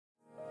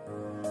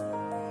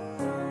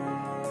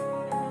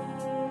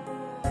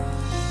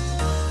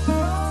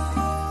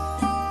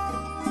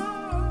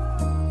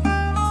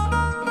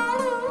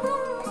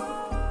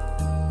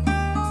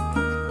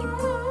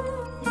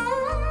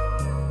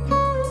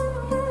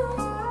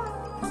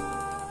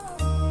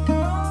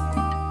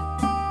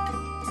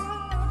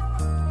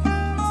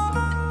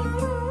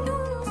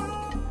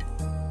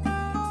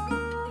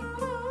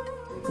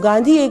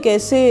गांधी एक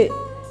ऐसे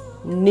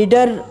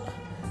निडर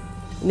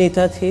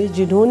नेता थे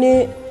जिन्होंने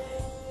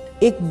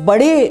एक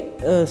बड़े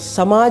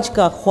समाज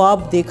का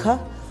ख्वाब देखा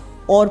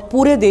और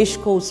पूरे देश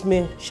को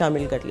उसमें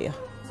शामिल कर लिया।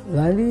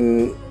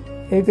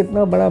 गांधी एक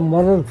इतना बड़ा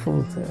मॉरल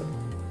फोर्स है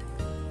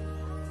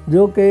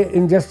जो कि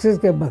इनजस्टिस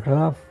के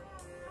खिलाफ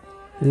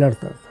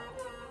लड़ता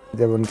था।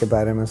 जब उनके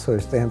बारे में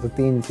सोचते हैं तो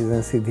तीन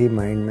चीज़ें सीधी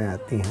माइंड में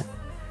आती हैं।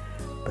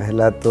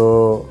 पहला तो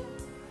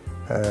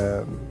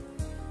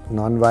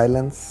नॉन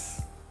वायलेंस,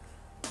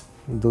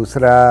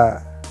 दूसरा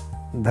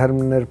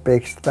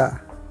धर्मनिरपेक्षता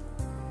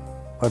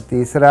और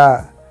तीसरा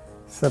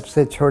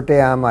सबसे छोटे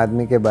आम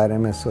आदमी के बारे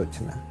में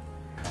सोचना।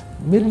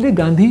 मेरे लिए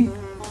गांधी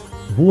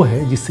वो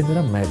है जिससे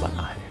मेरा मैं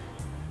बना है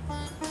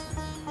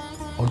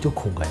और जो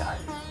खो गया है।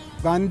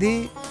 गांधी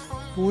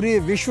पूरे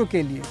विश्व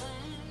के लिए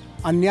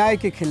अन्याय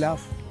के खिलाफ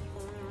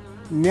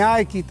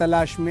न्याय की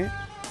तलाश में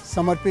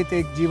समर्पित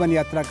एक जीवन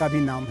यात्रा का भी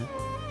नाम है।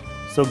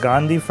 So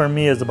Gandhi for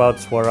me is about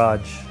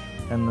Swaraj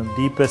and the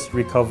deepest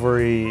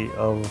recovery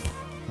of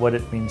what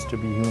it means to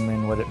be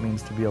human, what it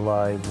means to be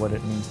alive, what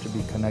it means to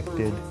be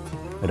connected.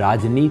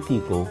 राजनीति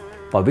को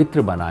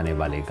पवित्र बनाने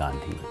वाले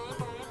गांधी,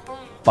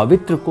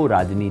 पवित्र को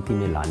राजनीति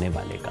में लाने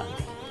वाले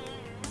गांधी,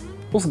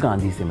 उस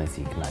गांधी से मैं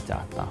सीखना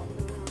चाहता हूँ।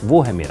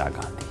 वो है मेरा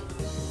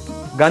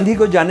गांधी। गांधी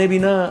को जाने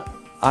बिना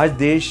आज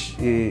देश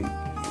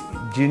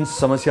जिन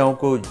समस्याओं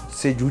को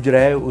से जूझ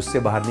रहा है उससे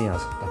बाहर नहीं आ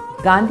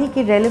सकता। गांधी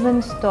की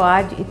रेलेवेंस तो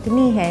आज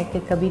इतनी है कि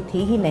कभी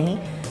थी ही नहीं।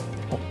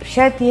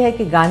 शर्त यह है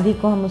कि गांधी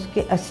को हम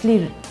उसके असली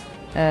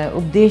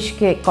उपदेश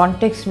के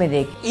कॉन्टेक्स्ट में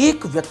देखें।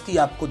 एक व्यक्ति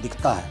आपको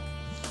दिखता है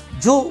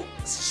जो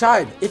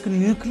शायद एक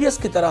न्यूक्लियस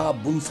की तरह आप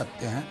बुन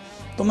सकते हैं,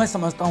 तो मैं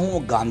समझता हूँ वो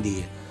गांधी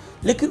है।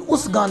 लेकिन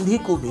उस गांधी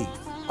को भी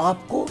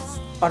आपको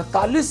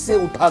 48 से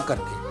उठा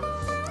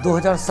करके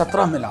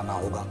 2017 में लाना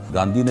होगा।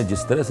 गांधी ने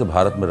जिस तरह से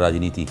भारत में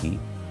राजनीति की,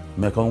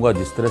 मैं कहूँगा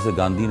जिस तरह से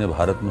गांधी ने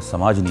भारत में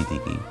समाज नीति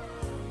की,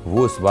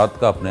 वो इस बात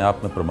का अपने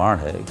आप में प्रमाण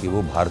है कि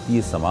वो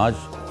भारतीय समाज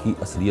की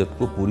असलियत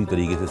को पूरी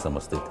तरीके से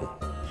समझते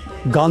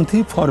थे।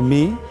 Gandhi for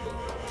me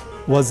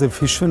was a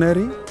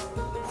visionary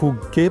who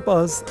gave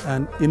us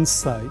an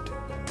insight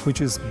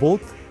which is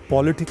both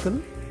political,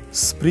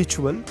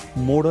 spiritual,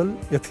 moral,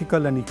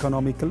 ethical and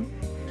economical.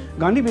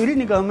 Gandhi मेरी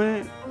निगाह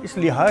में इस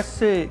लिहाज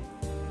से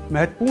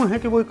महत्वपूर्ण है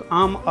कि वो एक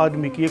आम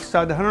आदमी की, एक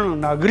साधारण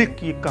नागरिक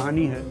की एक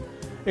कहानी है।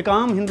 एक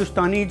आम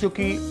हिंदुस्तानी जो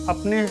कि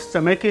अपने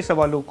समय के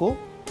सवालों को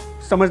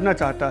समझना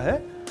चाहता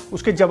है,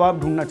 उसके जवाब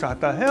ढूंढना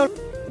चाहता है।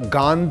 और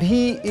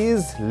Gandhi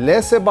is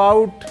less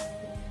about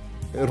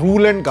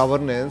rule and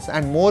governance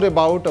and more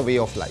about a way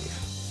of life.